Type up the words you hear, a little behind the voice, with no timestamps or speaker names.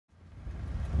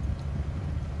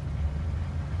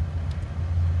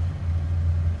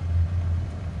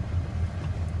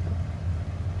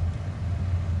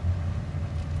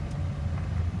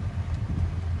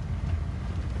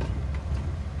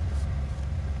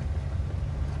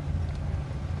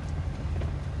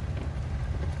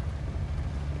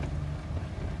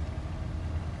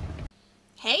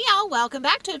y'all, welcome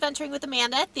back to Adventuring with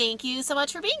Amanda. Thank you so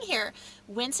much for being here.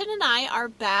 Winston and I are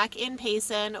back in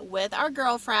Payson with our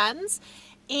girlfriends,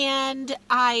 and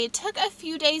I took a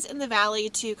few days in the valley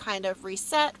to kind of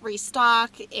reset,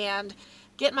 restock, and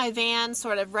get my van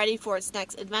sort of ready for its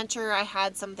next adventure. I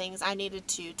had some things I needed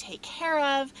to take care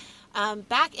of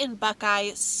back in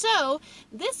Buckeye. So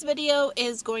this video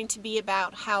is going to be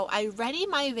about how I ready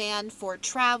my van for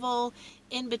travel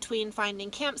in between finding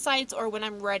campsites or when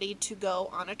I'm ready to go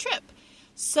on a trip.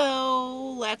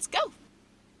 So let's go.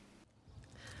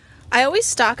 I always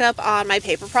stock up on my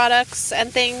paper products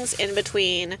and things in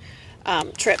between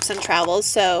trips and travels.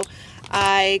 So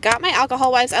I got my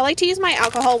alcohol wipes. I like to use my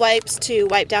alcohol wipes to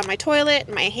wipe down my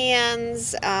toilet, my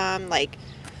hands, obviously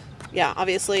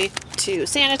to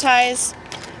sanitize.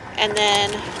 And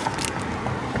then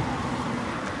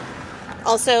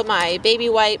also my baby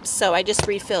wipes, so I just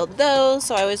refilled those,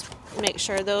 so I always make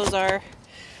sure those are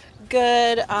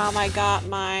good. I got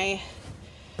my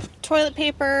toilet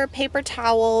paper, paper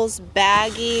towels,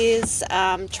 baggies,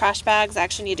 trash bags. I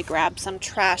actually need to grab some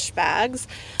trash bags,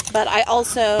 but I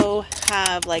also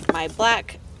have like my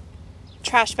black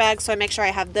trash bags, so I make sure I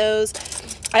have those.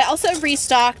 I also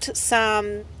restocked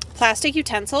some plastic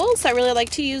utensils. I really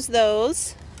like to use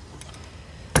those.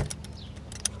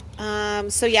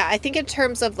 So yeah, I think in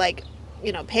terms of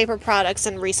paper products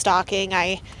and restocking,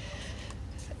 I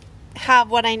have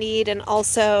what I need. And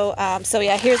also,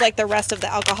 here's like the rest of the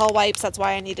alcohol wipes. That's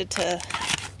why I needed to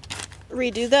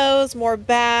redo those. More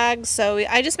bags. So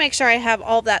I just make sure I have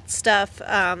all that stuff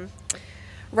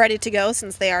ready to go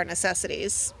since they are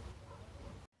necessities.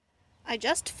 I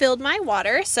just filled my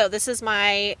water. So this is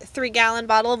my 3-gallon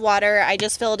bottle of water. I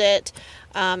just filled it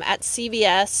at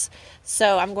CVS.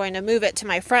 So I'm going to move it to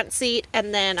my front seat,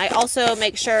 and then I also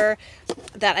make sure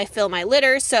that I fill my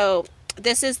litter. So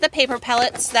this is the paper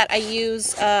pellets that I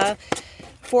use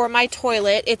for my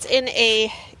toilet. It's in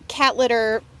a cat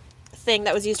litter thing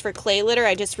that was used for clay litter.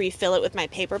 I just refill it with my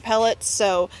paper pellets.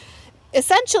 So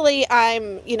essentially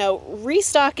I'm,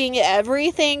 restocking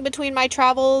everything between my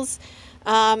travels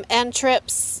and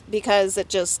trips, because it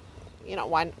just,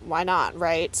 why not,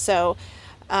 right? So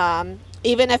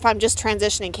even if I'm just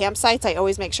transitioning campsites, I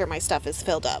always make sure my stuff is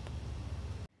filled up.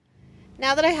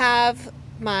 Now that I have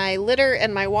my litter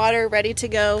and my water ready to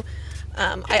go,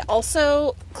 I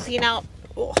also clean out,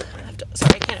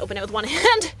 sorry, I can't open it with one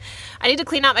hand. I need to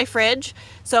clean out my fridge.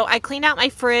 So I clean out my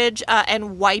fridge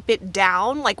and wipe it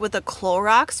down like with a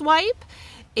Clorox wipe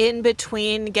in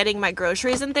between getting my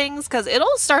groceries and things, because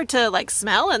it'll start to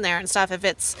smell in there and stuff if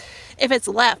it's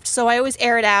left. So I always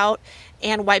air it out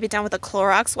and wipe it down with a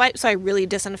Clorox wipe, so I really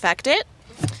disinfect it.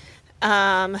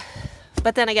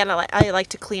 But then again, I like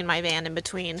to clean my van in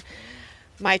between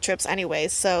my trips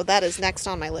anyways, so that is next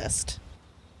on my list.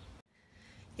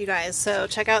 You guys, so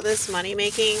check out this money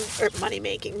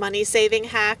saving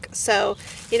hack. So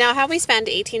you know how we spend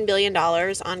 $18 billion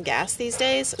on gas these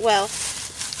days? Well,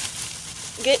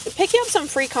 pick you up some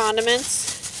free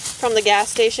condiments from the gas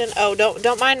station. Oh,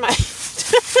 don't mind my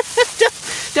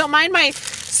don't mind my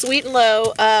Sweet and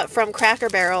Low from Cracker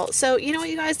Barrel. So you know what,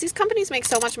 you guys, these companies make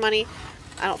so much money.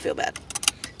 I don't feel bad.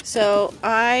 So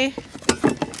I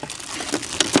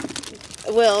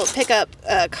will pick up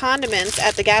condiments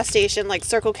at the gas station like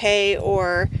Circle K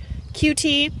or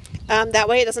QT. That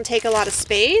way it doesn't take a lot of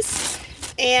space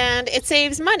and it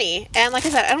saves money. And like I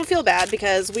said, I don't feel bad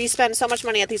because we spend so much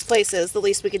money at these places. The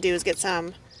least we could do is get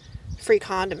some free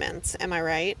condiments. Am I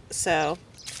right? So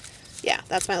yeah,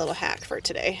 that's my little hack for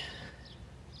today.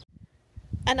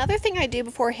 Another thing I do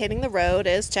before hitting the road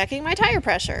is checking my tire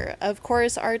pressure. Of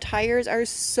course, our tires are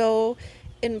so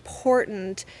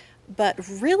important, but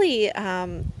really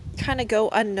kind of go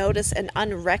unnoticed and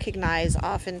unrecognized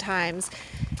oftentimes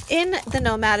in the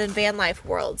nomad and van life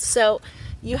world. So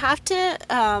you have to,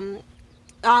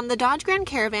 on the Dodge Grand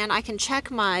Caravan, I can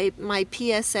check my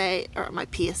PSA,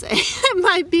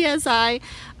 my PSI,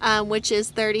 which is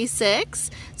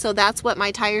 36. So that's what my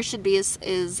tire should be, is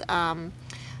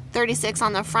 36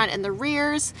 on the front and the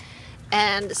rears.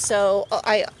 And so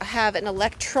I have an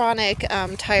electronic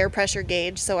tire pressure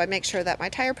gauge, so I make sure that my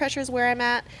tire pressure is where I'm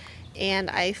at, and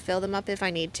I fill them up if I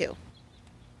need to.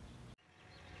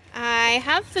 I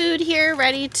have food here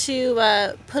ready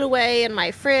to put away in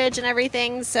my fridge and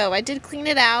everything, so I did clean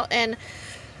it out and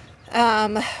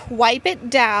wipe it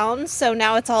down, so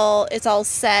now it's all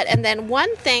set. And then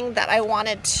one thing that I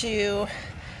wanted to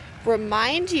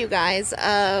remind you guys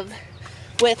of,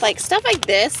 with stuff like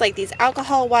this, like these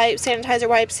alcohol wipes, sanitizer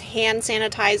wipes, hand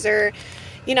sanitizer,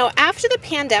 after the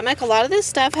pandemic, a lot of this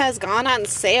stuff has gone on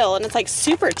sale and it's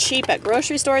super cheap at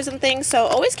grocery stores and things. So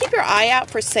always keep your eye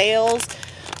out for sales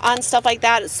on stuff like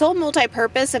that. It's so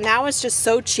multi-purpose, and now it's just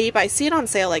so cheap. I see it on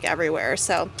sale like everywhere.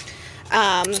 So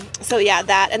yeah,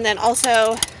 that. And then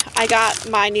also I got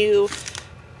my new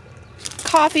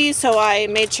coffee, so I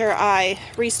made sure I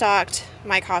restocked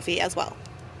my coffee as well.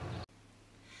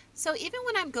 So even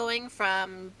when I'm going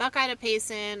from Buckeye to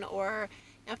Payson, or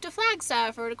up to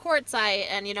Flagstaff or to Quartzsite,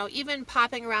 and even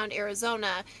popping around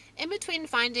Arizona, in between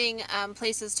finding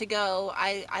places to go,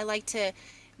 I like to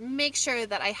make sure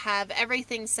that I have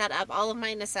everything set up, all of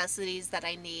my necessities that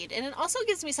I need. And it also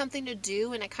gives me something to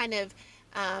do, and it kind of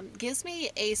gives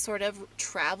me a sort of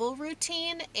travel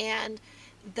routine, and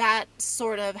that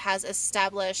sort of has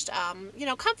established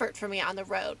comfort for me on the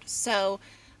road. So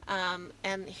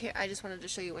and here I just wanted to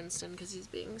show you Winston because he's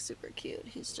being super cute.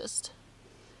 He's just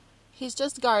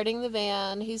guarding the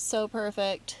van. He's so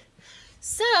perfect.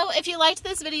 So if you liked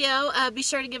this video, be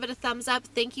sure to give it a thumbs up.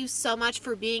 Thank you so much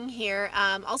for being here.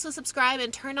 Also subscribe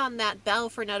and turn on that bell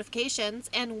for notifications.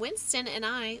 And Winston and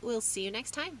I will see you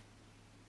next time.